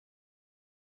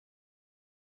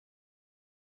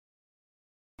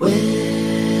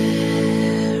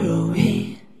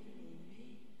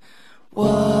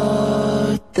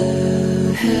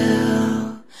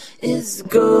hell is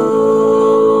going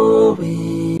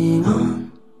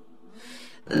on?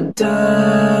 The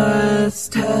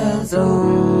dust has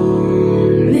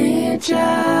only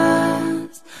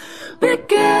just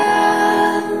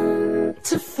begun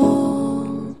to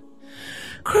fall.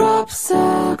 Crop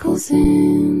circles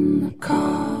in the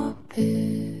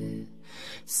carpet,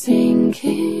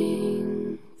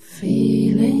 sinking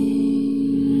feeling.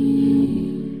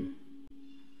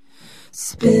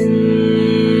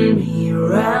 Spin me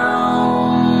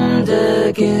round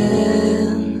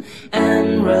again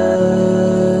and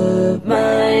rub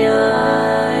my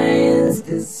eyes.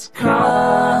 This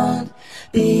can't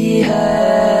be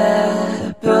happening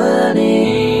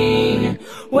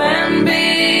when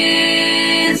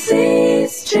busy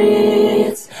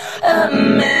streets a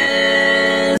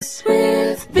mess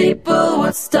with people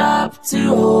would stop to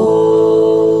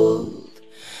hold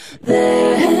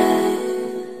their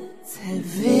heads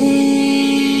heavy.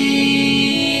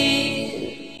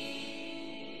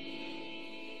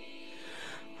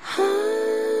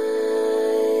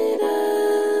 Hide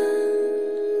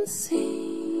and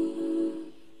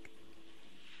seek,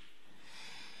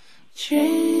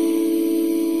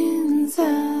 trains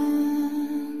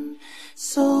and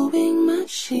sewing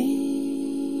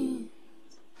machines.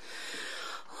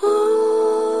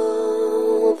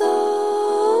 All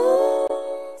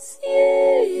those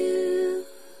years,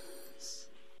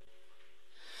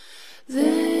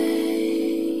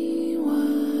 they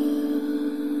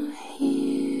were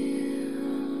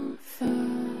here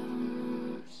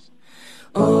first.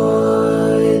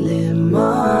 Oily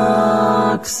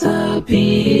marks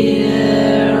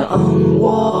appear on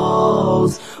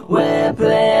walls where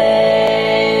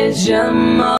pleasure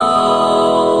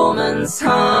moments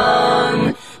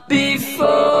hung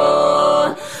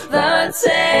before the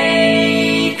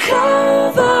takeover.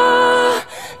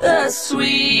 The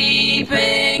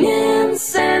sweeping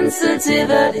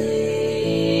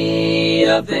insensitivity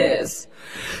of this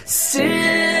still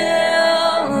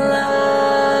life.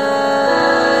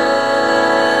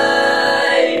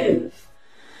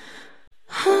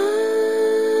 Hide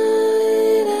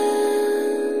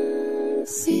and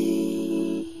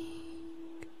seek,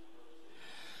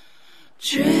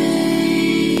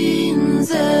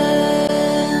 trains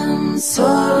and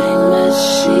sewing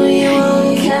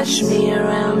machines. Catch me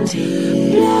around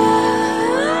here.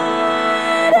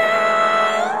 Blood and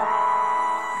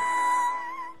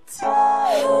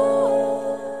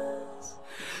tears.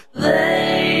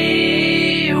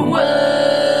 They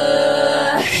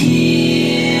were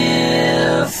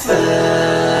here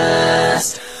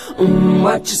first.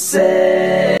 What you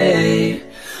say?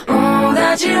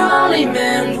 That you only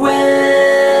meant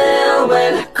well,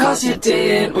 well, 'cause you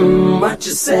did. What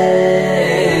you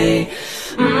say?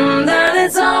 That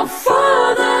it's all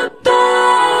for the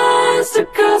best,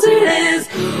 'cause it is.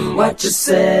 What you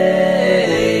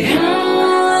say?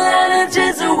 That it's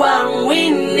just what we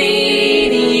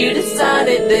need, you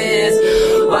decided this.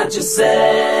 What you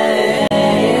say?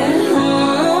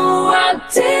 What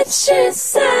did she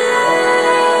say?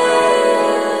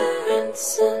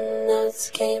 Some notes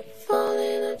keep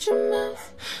falling out your mouth.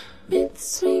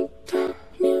 Mid-sweet talk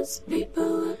news,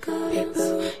 people are caught.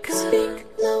 Speak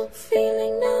no,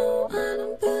 feeling no, I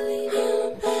don't believe you.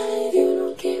 You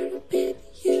don't care a bit,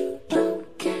 you don't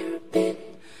care a bit.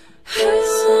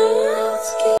 Some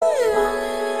notes keep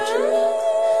falling out your mouth.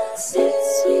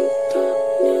 Mid-sweet talk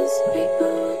news,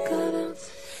 people are caught.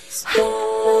 Speak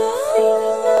no,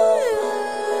 feeling no,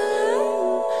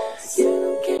 you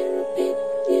don't care a bit,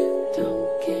 you don't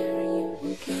care, you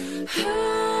don't care.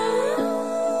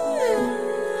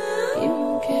 You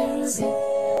don't care a bit.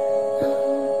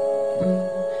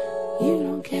 You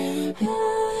don't care a bit.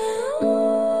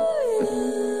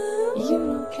 You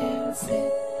don't care a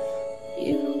bit.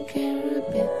 You